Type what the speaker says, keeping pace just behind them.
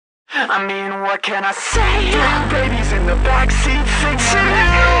I mean, what can I say? Baby's in the backseat singing.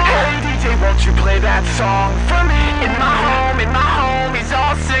 Hey DJ, won't you play that song for me? In my home, he's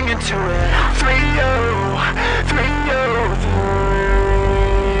all singing to it. 3-0, 3-0.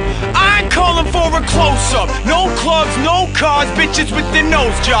 I ain't calling for a close-up. No clubs, no cars, bitches with their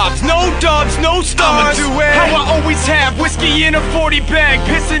nose jobs. No dubs, no stars. I'ma do it how I always have. Whiskey in a 40 bag,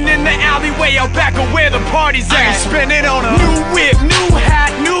 pissing in the alleyway out back of where the party's at. I ain't spending on a new whip, new hat,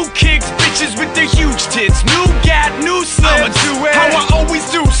 new kicks. Bitches with their huge tits, new gat, new slips. I'ma do it how I always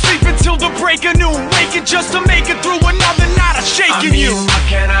do. Sleep until the break of noon, waking just to make it through another night of shaking you. What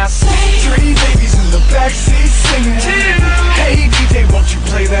can I say? 3 babies in the backseat singing. Hey DJ, won't you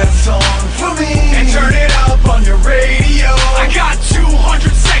play that song for me? And turn it up on your radio. I got 200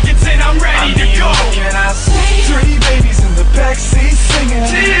 seconds and I'm ready to go. What can I say? 3 babies in the backseat singing.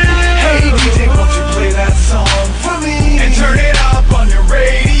 Hey DJ, won't you play that song for me? And turn it up on your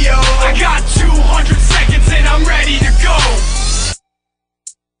radio. I got 200 seconds and I'm ready to go.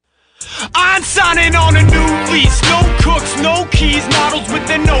 I'm signing on a new lease. No cooks, no keys, models with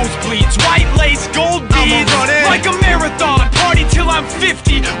their nosebleeds, white lace, gold beads, like a marathon. Party till I'm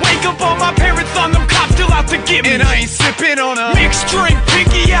 50. Wake up on my parents on them cops still out to get me. And I ain't sipping on a mixed drink,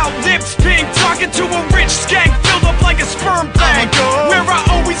 pinky out, lips pink, talking to a rich skank filled up like a sperm bank. Where I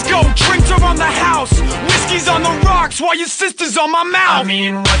always go, drinks are on the house, whiskey's on the rocks while your sister's on my mouth. I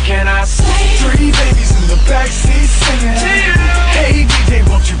mean, what can I say? 3 babies in the backseat singing. Hey DJ,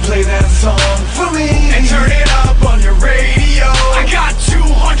 won't you play that song for me? And turn it up on your radio. I got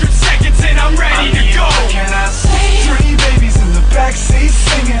 200 seconds and I'm ready to go. What can I say? 3 babies in the backseat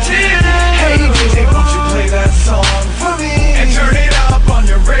singing. Hey DJ, won't you play that song for me? And turn it up on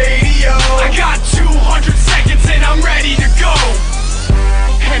your radio. I got 200 seconds and I'm ready to go.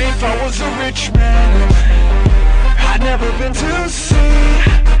 And if I was a rich man, I'd never been to sea.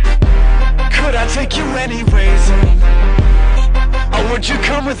 Could I take you anyways? Or would you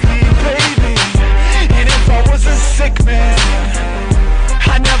come with me, baby? And if I was a sick man,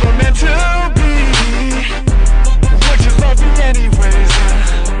 I never meant to be, would you love me anyways?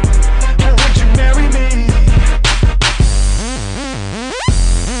 Or would you marry me?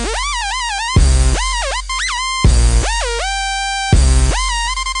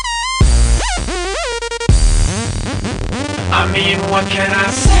 I mean, what can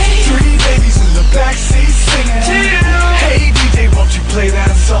I say? 3 babies in the backseat singing. Hey DJ, won't you play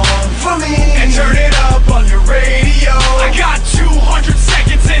that song for me? And turn it up on your radio. I got 200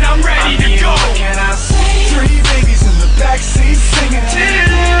 seconds and I'm ready to go. What can I say? 3 babies in the backseat singing.